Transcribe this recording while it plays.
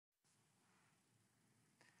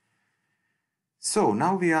So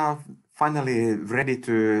now we are finally ready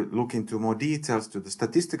to look into more details to the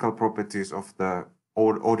statistical properties of the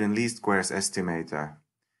odd and least squares estimator.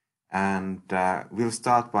 And we'll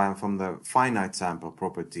start from the finite sample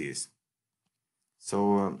properties.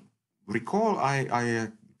 So recall I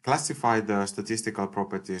classified the statistical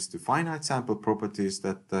properties to finite sample properties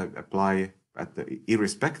that apply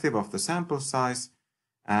irrespective of the sample size,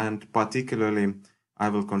 and particularly I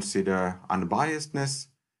will consider unbiasedness,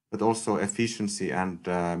 but also efficiency and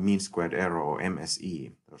mean squared error, or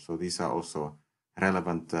MSE. So these are also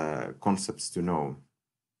relevant concepts to know.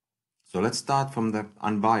 So let's start from the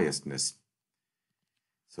unbiasedness.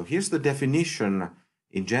 So here's the definition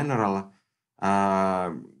in general.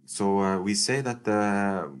 We say that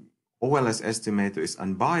the OLS estimator is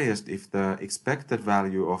unbiased if the expected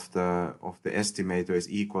value of the estimator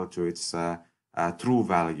is equal to its true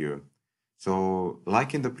value. So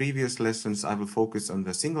like in the previous lessons, I will focus on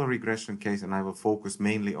the single regression case, and I will focus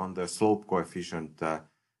mainly on the slope coefficient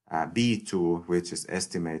B2, which is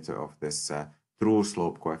estimator of this true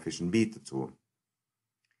slope coefficient beta 2.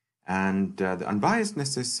 And the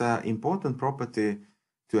unbiasedness is an important property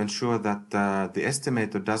to ensure that the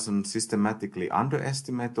estimator doesn't systematically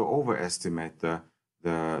underestimate or overestimate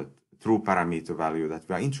the true parameter value that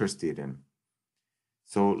we are interested in.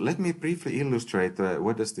 So let me briefly illustrate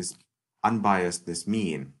what does this unbiasedness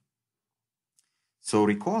mean. So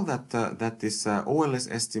recall that this OLS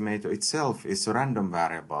estimator itself is a random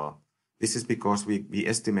variable. This is because we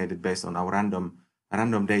estimated based on our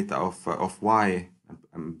random data of y,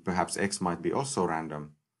 and perhaps x might be also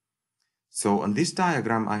random. So on this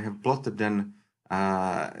diagram, I have plotted then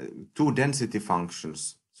two density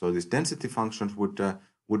functions. So these density functions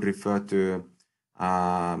would refer to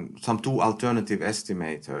some two alternative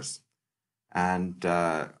estimators. And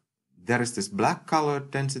there is this black colored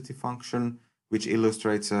density function, which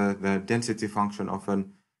illustrates the density function of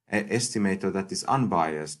an estimator that is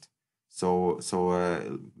unbiased. So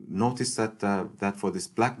notice that for this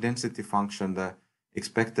black density function, the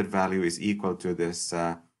expected value is equal to this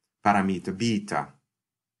parameter beta,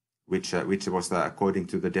 which was according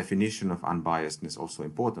to the definition of unbiasedness also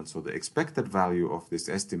important. So the expected value of this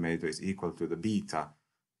estimator is equal to the beta.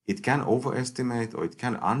 It can overestimate or it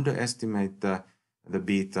can underestimate the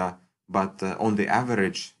beta, but on the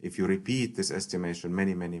average, if you repeat this estimation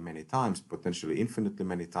many times, potentially infinitely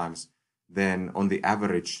many times, then on the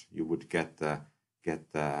average you would get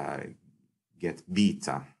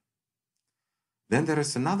beta. Then there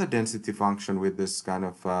is another density function with this kind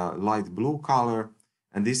of light blue color,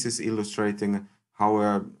 and this is illustrating how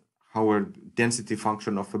a density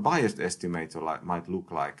function of a biased estimator might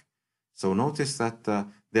look like. So notice that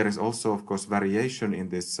there is also, of course, variation in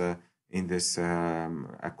this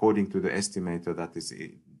according to the estimator, that is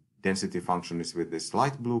density function is with this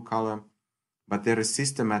light blue color, but there is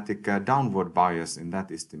systematic downward bias in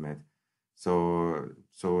that estimate. So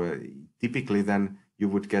typically then you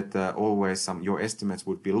would get always your estimates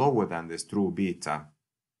would be lower than this true beta.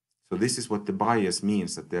 So this is what the bias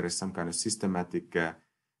means, that there is some kind of systematic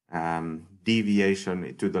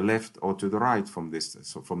deviation to the left or to the right from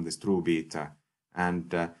this true beta.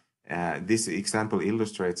 And this example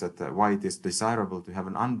illustrates that why it is desirable to have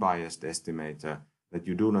an unbiased estimator, that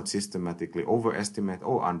you do not systematically overestimate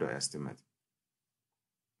or underestimate.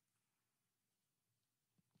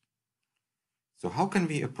 So how can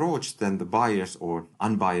we approach then the bias or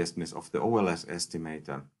unbiasedness of the OLS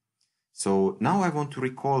estimator? So now I want to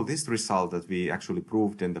recall this result that we actually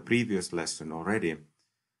proved in the previous lesson already,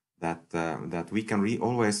 that we can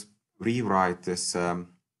always rewrite this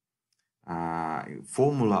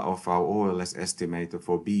formula of our OLS estimator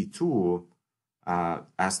for B2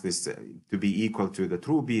 as this to be equal to the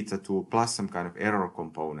true beta 2 plus some kind of error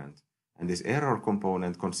component. And this error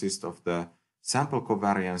component consists of the sample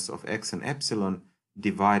covariance of x and epsilon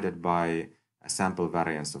divided by a sample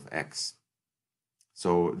variance of x.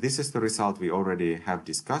 So this is the result we already have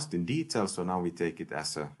discussed in detail, so now we take it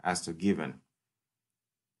as a given.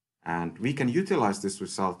 And we can utilize this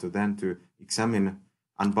result to examine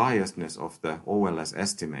unbiasedness of the OLS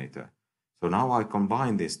estimator. So now I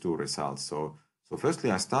combine these two results. So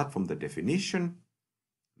firstly I start from the definition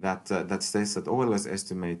that says that OLS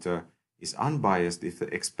estimator is unbiased if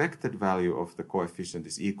the expected value of the coefficient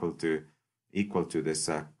is equal to this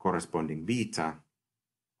corresponding beta.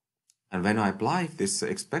 And when I apply this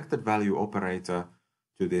expected value operator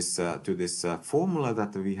to this formula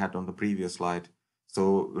that we had on the previous slide,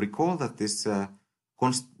 so recall that this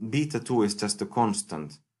beta 2 is just a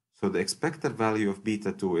constant. So the expected value of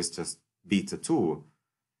beta 2 is just beta 2.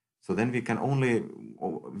 So then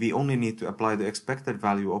we only need to apply the expected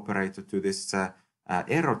value operator to this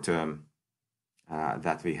error term.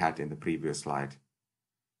 that we had in the previous slide.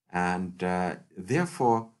 And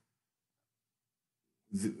therefore,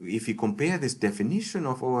 if you compare this definition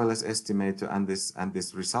of OLS estimator and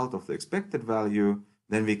this result of the expected value,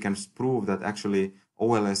 then we can prove that actually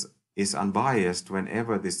OLS is unbiased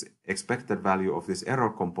whenever this expected value of this error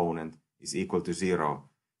component is equal to 0.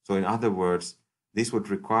 So in other words, this would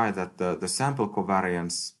require that the sample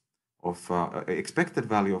covariance of expected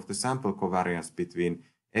value of the sample covariance between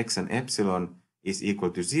x and epsilon is equal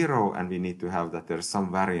to 0, and we need to have that there's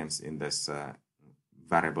some variance in this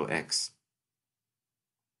variable x.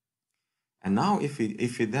 And now if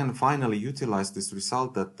we then finally utilize this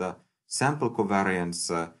result that the sample covariance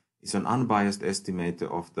is an unbiased estimator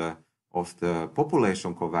of the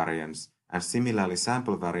population covariance, and similarly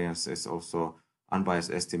sample variance is also unbiased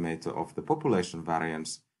estimator of the population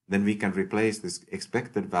variance, then we can replace this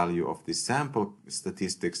expected value of the sample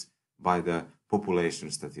statistics by the population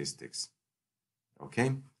statistics.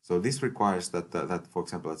 Okay, so this requires that for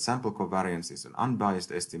example, that sample covariance is an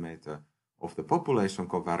unbiased estimator of the population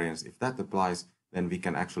covariance. If that applies, then we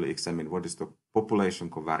can actually examine what is the population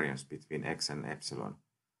covariance between x and epsilon.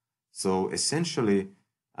 So essentially,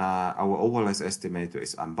 our OLS estimator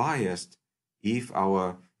is unbiased if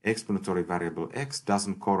our explanatory variable x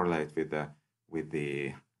doesn't correlate with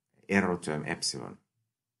the error term epsilon.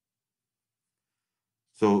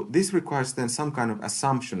 So this requires then some kind of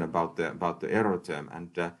assumption about the error term.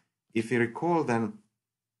 And if you recall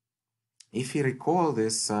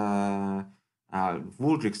this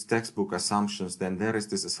Wooldridge's textbook assumptions, then there is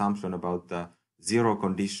this assumption about the zero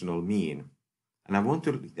conditional mean. And I want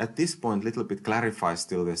to, at this point, a little bit clarify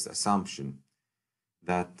still this assumption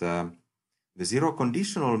that the zero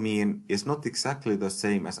conditional mean is not exactly the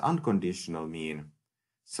same as unconditional mean.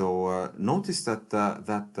 So notice that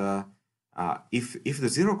if the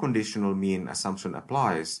zero conditional mean assumption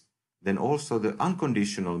applies, then also the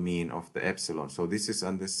unconditional mean of the epsilon. So this is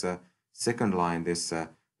on this second line,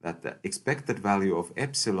 that the expected value of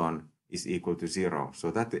epsilon is equal to 0.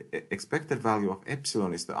 So that the expected value of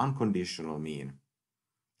epsilon is the unconditional mean.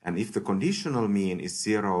 And if the conditional mean is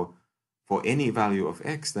 0 for any value of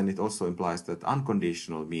x, then it also implies that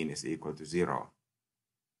unconditional mean is equal to 0.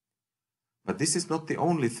 But this is not the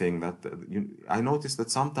only thing that I noticed that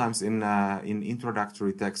sometimes in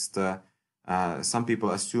introductory text, some people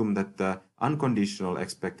assume that the unconditional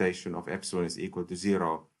expectation of epsilon is equal to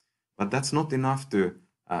 0. But that's not enough to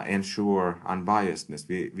ensure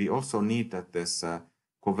unbiasedness. We also need that this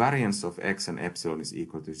covariance of x and epsilon is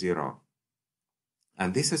equal to 0.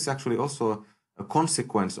 And this is actually also a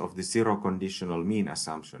consequence of the zero conditional mean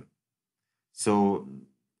assumption. So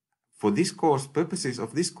for this course, purposes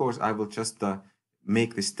of this course, I will just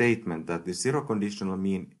make the statement that the zero conditional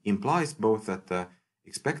mean implies both that the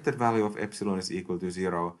expected value of epsilon is equal to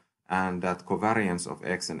 0 and that covariance of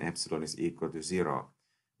x and epsilon is equal to 0.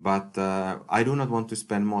 But I do not want to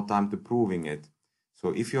spend more time to proving it. So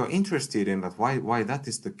if you're interested in that, why that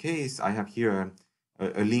is the case, I have here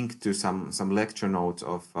a link to some lecture notes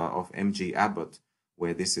of M.G. Abbott,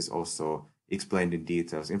 where this is also explained in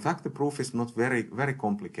details. In fact, the proof is not very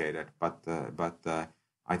complicated, but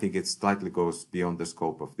I think it slightly goes beyond the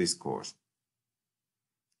scope of this course.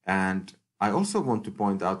 And I also want to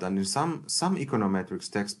point out that in some econometrics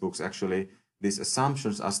textbooks, actually, these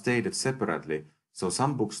assumptions are stated separately. So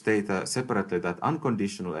some books state separately that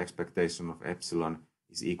unconditional expectation of epsilon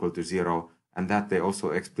is equal to 0, and that they also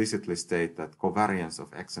explicitly state that covariance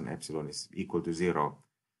of x and epsilon is equal to 0.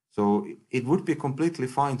 So it would be completely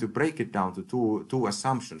fine to break it down to two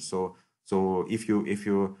assumptions. So if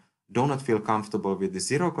you do not feel comfortable with the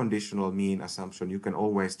zero conditional mean assumption, you can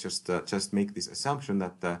always just make this assumption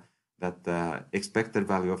that the expected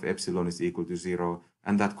value of epsilon is equal to 0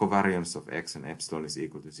 and that covariance of x and epsilon is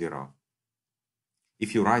equal to 0.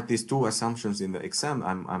 If you write these two assumptions in the exam,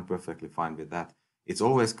 I'm perfectly fine with that. It's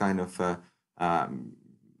always kind of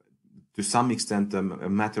to some extent a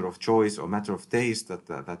matter of choice or matter of taste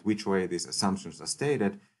that which way these assumptions are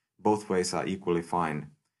stated. Both ways are equally fine,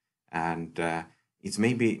 and it's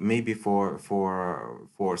maybe for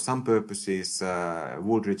some purposes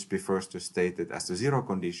Wooldridge prefers to state it as a zero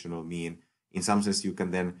conditional mean. In some sense, you can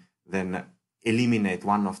then eliminate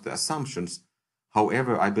one of the assumptions.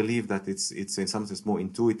 However, I believe that it's in some sense more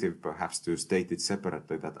intuitive perhaps to state it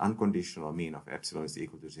separately, that unconditional mean of epsilon is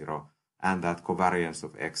equal to 0 and that covariance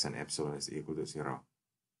of x and epsilon is equal to 0.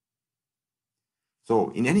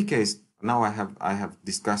 So in any case, now I have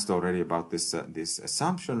discussed already about this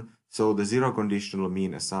assumption. So the zero conditional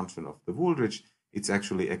mean assumption of the Wooldridge, it's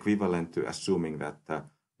actually equivalent to assuming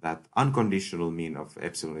that unconditional mean of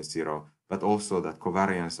epsilon is 0, but also that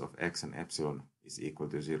covariance of x and epsilon is equal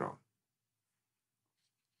to 0.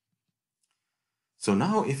 So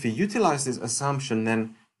now if we utilize this assumption,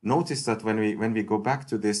 then notice that when we go back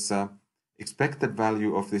to this expected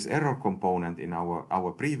value of this error component in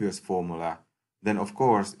our previous formula, then of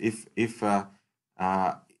course if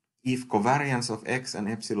covariance of x and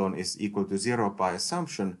epsilon is equal to 0 by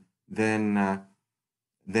assumption, then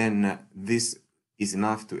this is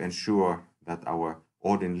enough to ensure that our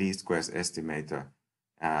ordinary least squares estimator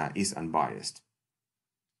is unbiased.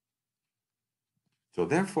 So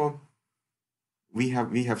therefore, we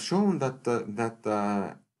have shown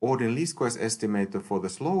that ordinary least squares estimator for the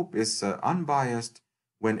slope is unbiased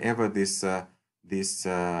whenever this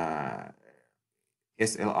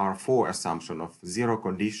SLR4 assumption of zero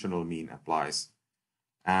conditional mean applies.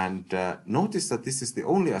 And notice that this is the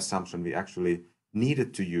only assumption we actually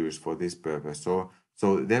needed to use for this purpose. So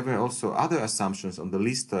there were also other assumptions on the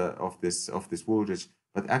list of this voltage,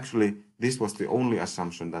 but actually this was the only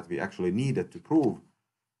assumption that we actually needed to prove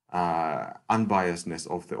unbiasedness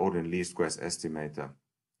of the ordinary least squares estimator.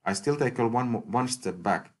 I still take one step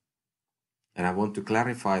back, and I want to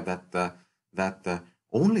clarify that the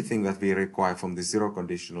only thing that we require from the zero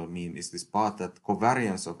conditional mean is this part that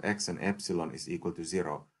covariance of x and epsilon is equal to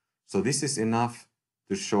 0. So this is enough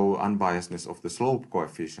to show unbiasedness of the slope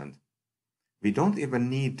coefficient. We don't even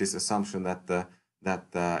need this assumption that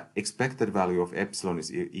the expected value of epsilon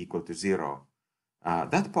is equal to 0.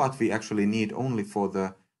 That part we actually need only for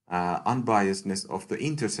the unbiasedness of the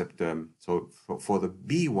intercept term. So for the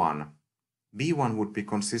B1 would be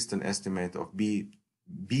consistent estimate of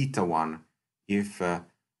beta 1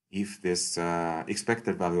 if this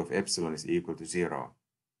expected value of epsilon is equal to 0.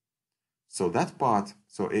 So that part,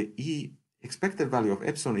 so expected value of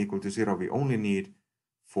epsilon equal to 0 we only need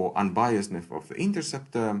for unbiasedness of the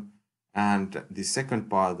intercept term, and the second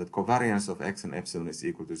part, that covariance of x and epsilon is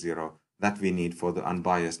equal to 0, that we need for the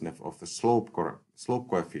unbiasedness of the slope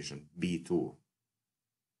coefficient B2.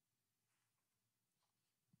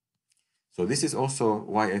 So this is also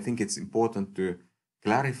why I think it's important to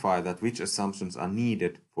clarify that which assumptions are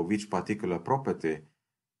needed for which particular property,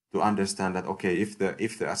 to understand that, okay, if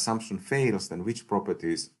the assumption fails, then which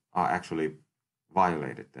properties are actually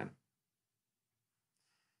violated then.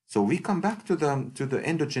 So we come back to the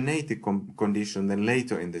endogeneity condition then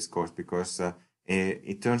later in this course, because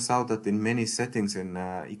it turns out that in many settings in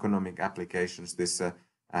economic applications, this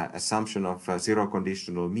assumption of zero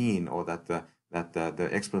conditional mean, or that the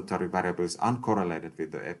explanatory variable is uncorrelated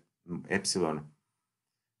with the epsilon,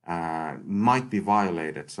 might be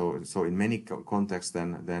violated. So in many contexts,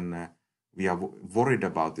 then we are worried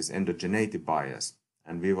about this endogeneity bias,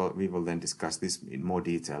 and we will then discuss this in more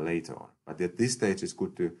detail later on. But at this stage, it's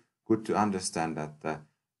good to understand that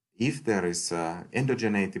if there is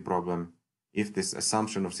endogeneity problem, if this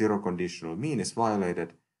assumption of zero conditional mean is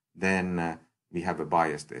violated, then we have a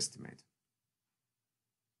biased estimate.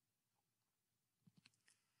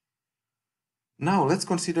 Now let's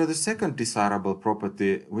consider the second desirable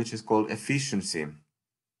property, which is called efficiency.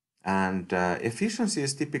 And efficiency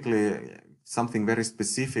is typically something very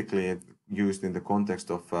specifically used in the context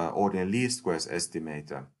of ordinary least squares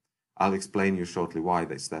estimator. I'll explain you shortly why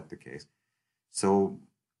is that the case. So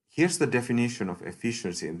here's the definition of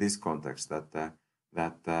efficiency in this context,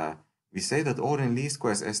 that we say that ordinary least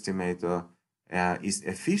squares estimator is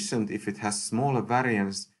efficient if it has smaller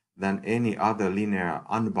variance than any other linear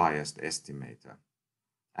unbiased estimator.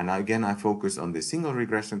 And again, I focus on the single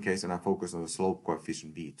regression case, and I focus on the slope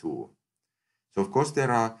coefficient B2. So of course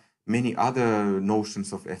there are many other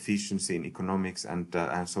notions of efficiency in economics and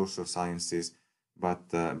social sciences,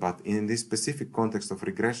 but in this specific context of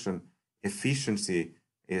regression, efficiency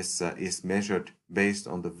is measured based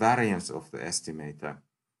on the variance of the estimator.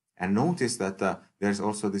 And notice that there's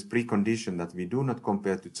also this precondition that we do not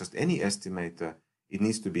compare to just any estimator. It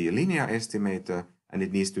needs to be a linear estimator, and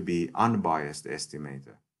it needs to be unbiased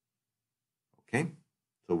estimator. Okay?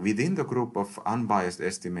 So within the group of unbiased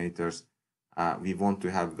estimators, we want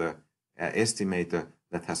to have the estimator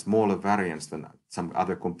that has smaller variance than some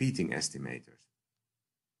other competing estimators.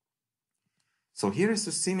 So here is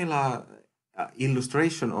a similar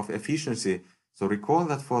illustration of efficiency. So recall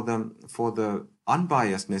that for the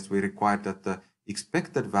unbiasedness, we required that the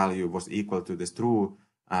expected value was equal to this true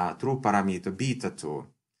parameter beta 2.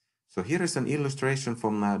 So here is an illustration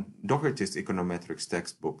from Doherty's Econometrics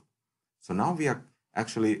textbook. So now we are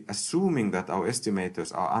actually assuming that our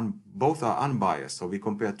estimators are both are unbiased. So we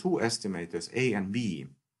compare two estimators, A and B,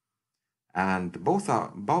 and both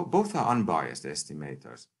are unbiased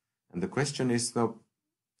estimators. And the question is,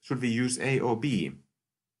 should we use A or B?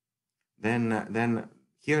 Then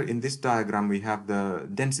here in this diagram we have the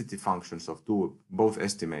density functions of both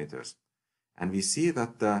estimators, and we see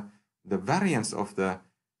that the variance of the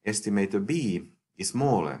estimator B is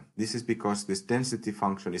smaller. This is because this density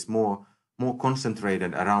function is more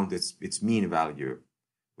concentrated around its mean value,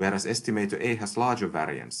 whereas estimator A has larger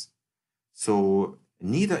variance. So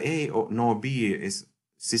neither A nor B is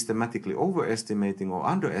systematically overestimating or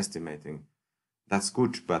underestimating. That's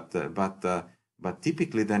good, but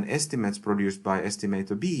typically then estimates produced by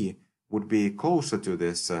estimator B would be closer to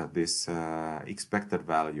this expected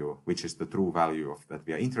value, which is the true value that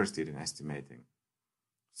we are interested in estimating.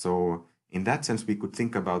 So in that sense, we could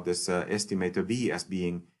think about this estimator B as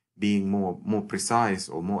being more precise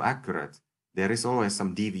or more accurate. There is always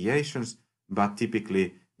some deviations, but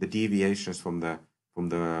typically the deviations from the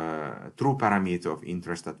true parameter of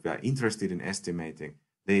interest that we are interested in estimating,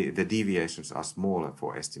 the deviations are smaller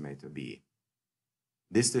for estimator B.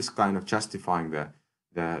 This is kind of justifying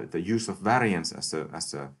the use of variance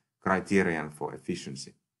as a criterion for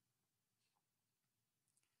efficiency.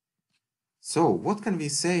 So what can we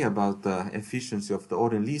say about the efficiency of the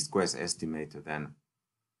order least squares estimator then?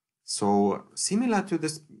 So similar to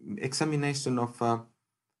this examination of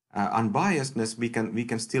unbiasedness, we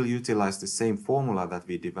can still utilize the same formula that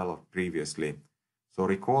we developed previously. So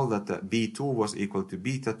recall that B2 was equal to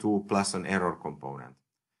beta 2 plus an error component.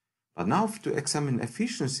 But now to examine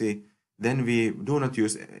efficiency, then we do not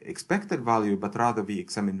use expected value, but rather we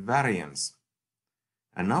examine variance.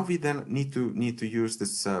 And now we then need to use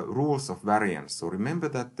this rules of variance. So remember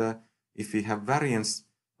that if we have variance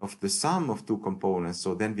of the sum of two components,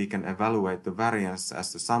 so then we can evaluate the variance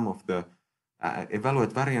as the sum of the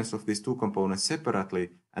evaluate variance of these two components separately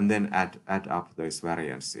and then add up those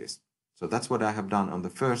variances. So that's what I have done on the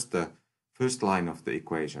first line of the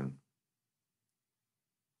equation.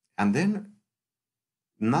 And then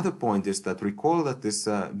another point is that recall that this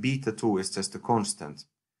beta 2 is just a constant.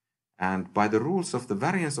 And by the rules of the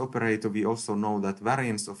variance operator, we also know that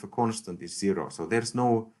variance of a constant is 0. So there's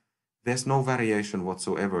no variation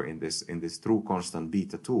whatsoever in this true constant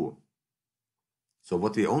beta 2. So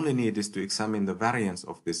what we only need is to examine the variance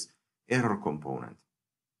of this error component.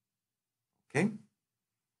 Okay?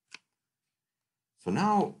 So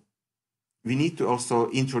now we need to also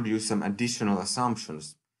introduce some additional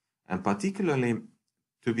assumptions, and particularly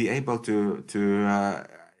to be able to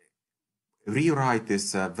rewrite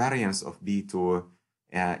this variance of B2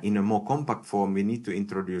 in a more compact form, we need to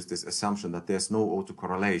introduce this assumption that there's no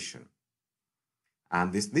autocorrelation.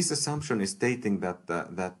 And this assumption is stating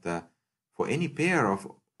that for any pair of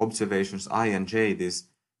observations I and j,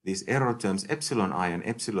 these error terms epsilon I and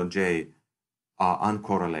epsilon j are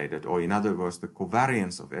uncorrelated, or in other words, the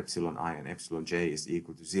covariance of epsilon I and epsilon j is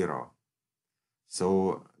equal to 0.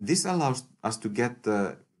 So this allows us to get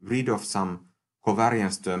rid of some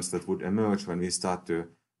covariance terms that would emerge when we start to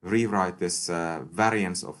rewrite this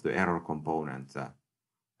variance of the error component,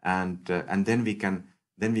 and then we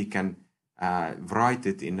can write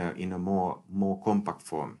it in a more compact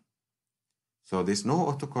form. So this no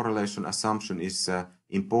autocorrelation assumption is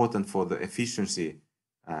important for the efficiency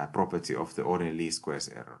property of the ordinary least squares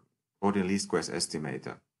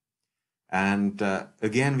estimator. And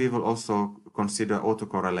again, we will also consider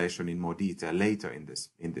autocorrelation in more detail later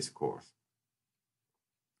in this course.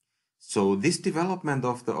 So this development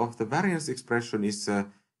of the variance expression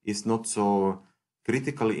is not so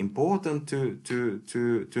critically important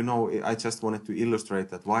to know. I just wanted to illustrate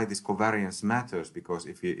that why this covariance matters, because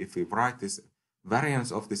if we write this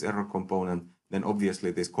variance of this error component, then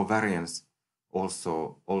obviously this covariance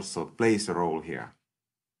also plays a role here.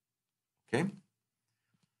 Okay.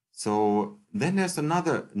 So then there's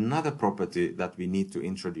another property that we need to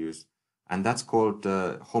introduce, and that's called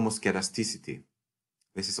homoscedasticity.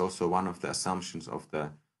 This is also one of the assumptions of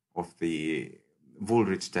the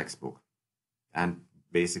Woolridge textbook, and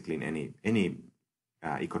basically in any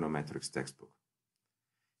econometrics textbook.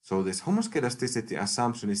 So this homoscedasticity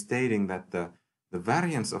assumption is stating that the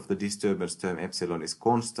variance of the disturbance term epsilon is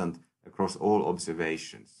constant across all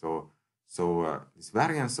observations. So this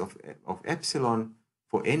variance of epsilon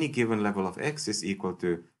for any given level of x is equal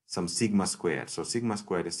to some sigma squared. So sigma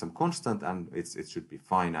squared is some constant, and it should be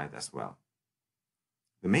finite as well.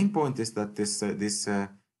 The main point is that this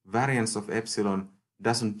variance of epsilon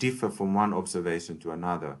doesn't differ from one observation to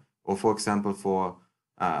another. Or for example,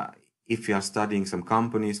 if you are studying some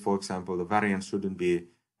companies, for example, the variance shouldn't be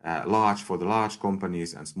large for the large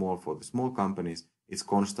companies and small for the small companies. It's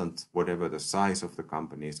constant whatever the size of the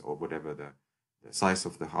companies or whatever the size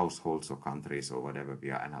of the households or countries or whatever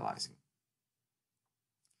we are analyzing.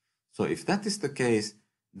 So if that is the case,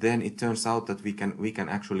 then it turns out that we can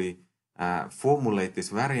actually formulate this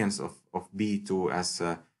variance of B2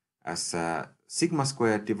 as sigma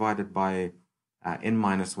squared divided by n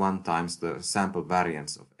minus 1 times the sample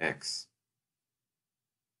variance of x.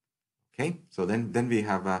 Okay, so then we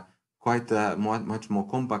have a quite a much more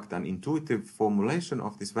compact and intuitive formulation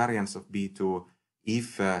of this variance of B2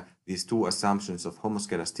 if these two assumptions of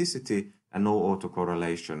homoscedasticity and no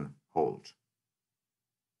autocorrelation hold.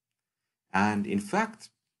 And in fact,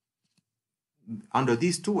 under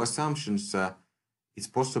these two assumptions, it's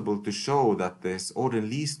possible to show that this ordinary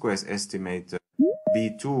least squares estimator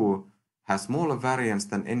B2 has smaller variance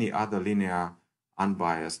than any other linear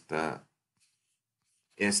unbiased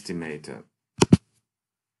estimator.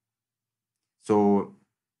 So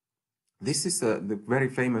this is the very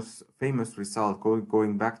famous result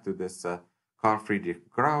going back to this Carl Friedrich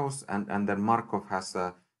Gauss, and then Markov has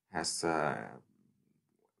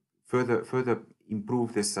further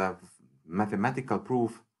improved this mathematical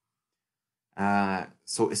proof.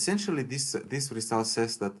 So essentially, this result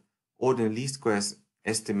says that ordinary least squares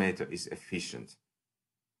estimator is efficient,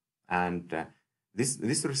 and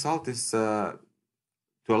this result is to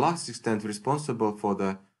a large extent responsible for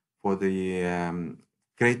the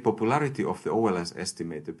great popularity of the OLS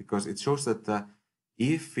estimator, because it shows that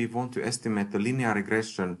if we want to estimate the linear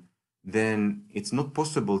regression, then it's not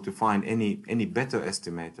possible to find any better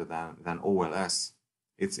estimator than OLS.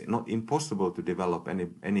 It's not impossible to develop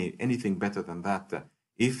anything better than that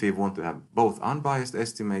if we want to have both unbiased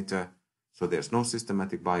estimator, so there's no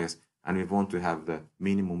systematic bias, and we want to have the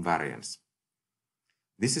minimum variance.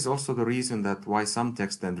 This is also the reason that why some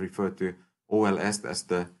texts then refer to OLS as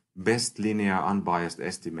the best linear unbiased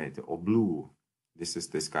estimator, or BLUE. This is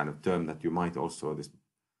this kind of term that you might also, this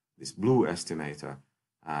BLUE estimator,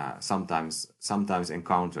 sometimes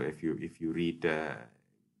encounter if you read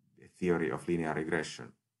theory of linear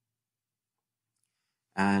regression.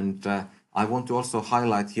 And I want to also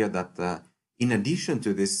highlight here that in addition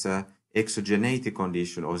to this exogeneity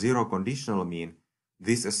condition or zero conditional mean,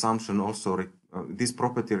 this assumption also this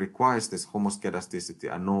property requires this homoscedasticity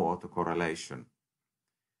and no autocorrelation.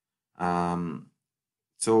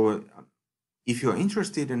 So if you're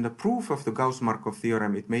interested in the proof of the Gauss-Markov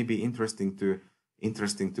theorem, it may be interesting to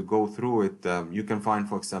go through it. You can find,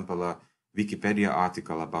 for example, a Wikipedia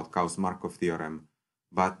article about Gauss-Markov theorem,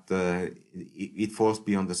 but it falls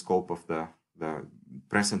beyond the scope of the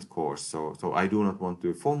present course. So I do not want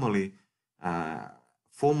to formally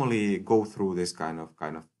go through this kind of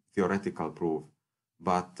theoretical proof.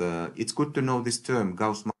 But it's good to know this term,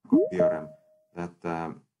 Gauss-Markov theorem,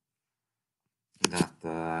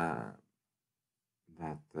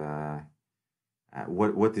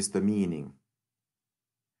 what is the meaning?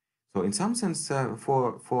 So in some sense,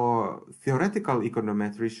 for theoretical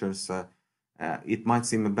econometricians, it might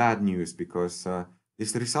seem bad news, because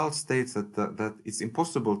this result states that it's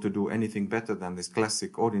impossible to do anything better than this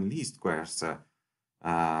classic ordinary least squares.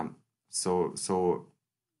 So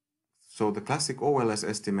the classic OLS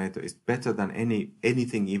estimator is better than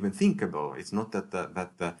anything even thinkable. It's not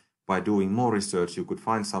that by doing more research you could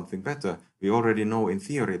find something better. We already know in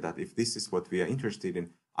theory that if this is what we are interested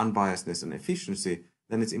in, unbiasedness and efficiency,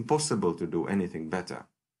 then it's impossible to do anything better.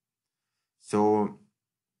 So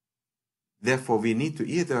therefore we need to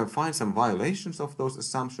either find some violations of those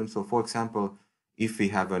assumptions. So for example, if we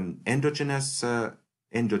have an endogenous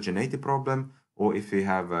endogeneity problem, or if we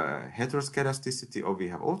have heteroscedasticity, or we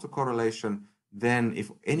have autocorrelation, then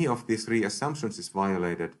if any of these three assumptions is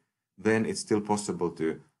violated, then it's still possible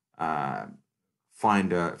to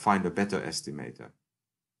find a better estimator.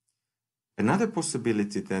 Another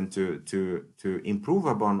possibility then to improve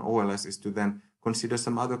upon OLS is to then consider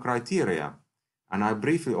some other criteria. And I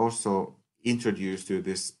briefly also introduced to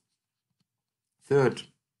this third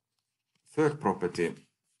property,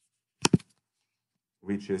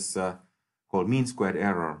 which is called mean squared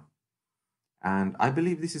error. And I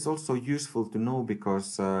believe this is also useful to know,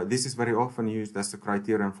 because this is very often used as a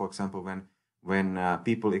criterion, for example, when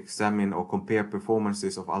people examine or compare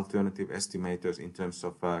performances of alternative estimators in terms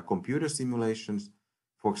of computer simulations,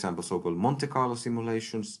 for example, so-called Monte Carlo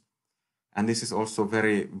simulations. And this is also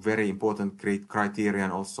very, very important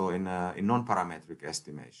criterion also in non-parametric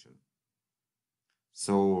estimation.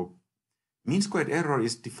 So mean squared error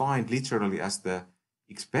is defined literally as the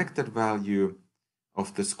expected value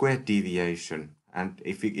of the squared deviation. And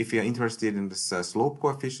if you are interested in this slope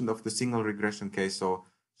coefficient of the single regression case, so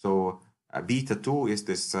beta 2 is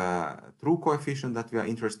this true coefficient that we are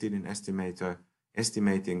interested in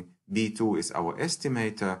estimating. B2 is our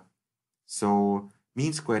estimator. So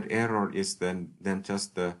mean squared error is then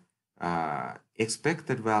just the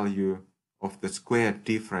expected value of the squared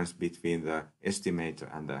difference between the estimator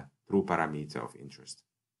and the true parameter of interest.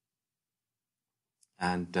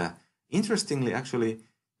 And interestingly, actually,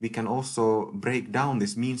 we can also break down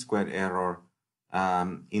this mean squared error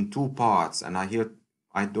in two parts. And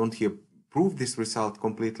I don't here prove this result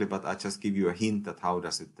completely, but I just give you a hint at how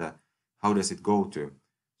does it go to.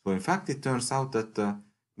 So in fact, it turns out that the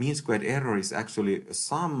mean squared error is actually a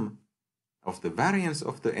sum of the variance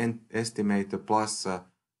of the estimator plus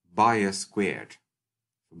bias squared,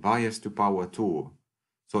 bias to power 2.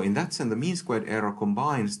 So in that sense, the mean squared error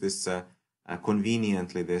combines this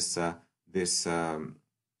conveniently this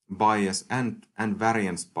bias and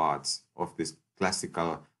variance parts of this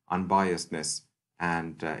classical unbiasedness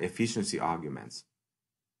and efficiency arguments.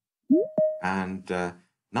 And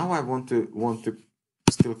now I want to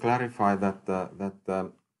still clarify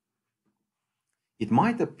that it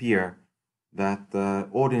might appear that the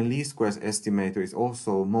ordinary least squares estimator is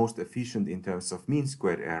also most efficient in terms of mean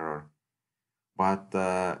squared error. But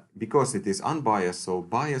because it is unbiased, so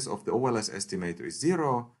bias of the OLS estimator is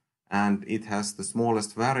 0, and it has the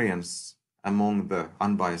smallest variance among the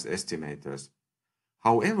unbiased estimators.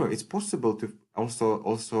 However, it's possible to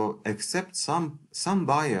also accept some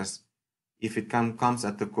bias if it comes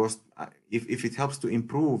at the cost, if it helps to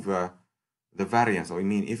improve the variance. Or I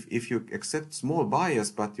mean, if you accept small bias,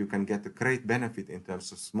 but you can get a great benefit in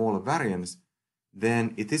terms of smaller variance,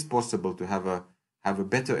 then it is possible to have a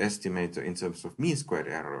better estimator in terms of mean squared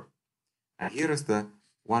error. And here is the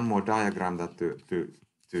one more diagram that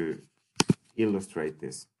to illustrate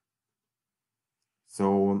this.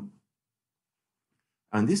 So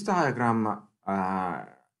on this diagram,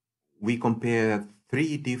 we compare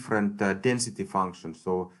 3 different density functions.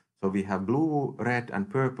 So we have blue, red, and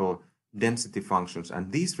purple density functions,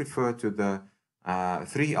 and these refer to the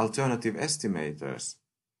 3 alternative estimators.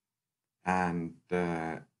 And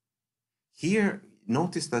here,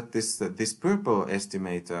 notice that this purple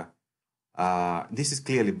estimator, this is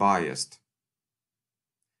clearly biased.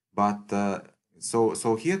 But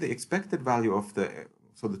so here the expected value of the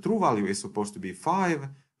true value is supposed to be 5,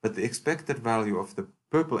 but the expected value of the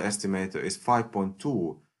purple estimator is 5.2.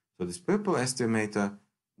 So this purple estimator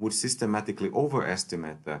would systematically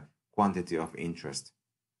overestimate the quantity of interest.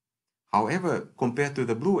 However, compared to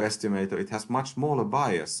the blue estimator, it has much smaller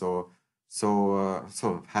bias, so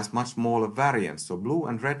has much smaller variance. So blue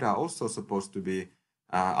and red are also supposed to be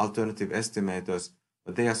alternative estimators,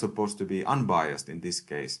 but they are supposed to be unbiased in this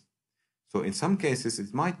case. So in some cases,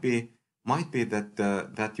 it might be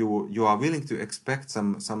that you are willing to expect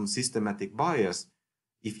some systematic bias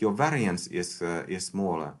if your variance is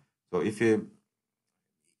smaller. So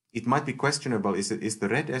it might be questionable, is the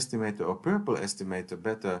red estimator or purple estimator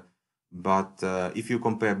better? But if you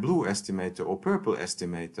compare blue estimator or purple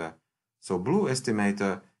estimator, so blue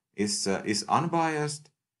estimator is unbiased,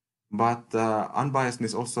 but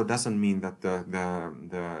unbiasedness also doesn't mean that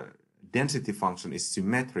the density function is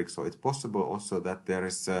symmetric. So it's possible also that there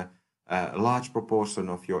is a large proportion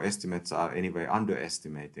of your estimates are anyway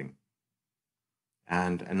underestimating.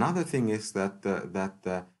 And another thing is that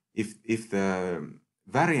if the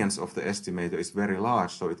variance of the estimator is very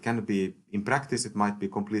large, so it can be, in practice, it might be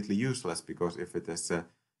completely useless, because if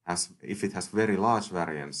it has very large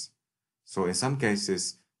variance. So in some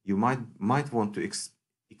cases, you might want to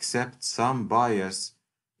accept some bias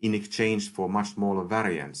in exchange for much smaller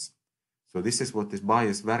variance. So this is what this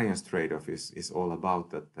bias variance trade-off is all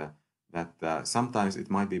about, that sometimes it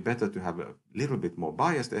might be better to have a little bit more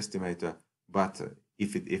biased estimator, but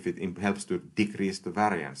if it helps to decrease the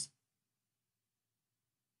variance.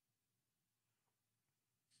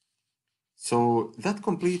 So that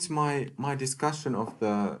completes my discussion of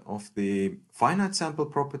the finite sample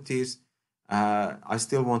properties. I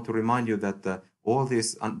still want to remind you that all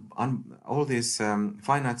these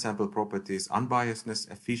finite sample properties, unbiasedness,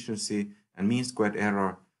 efficiency, and mean squared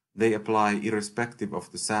error, they apply irrespective of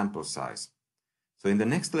the sample size. So in the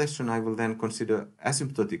next lesson, I will then consider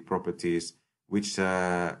asymptotic properties, which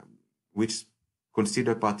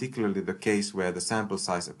consider particularly the case where the sample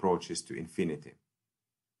size approaches to infinity.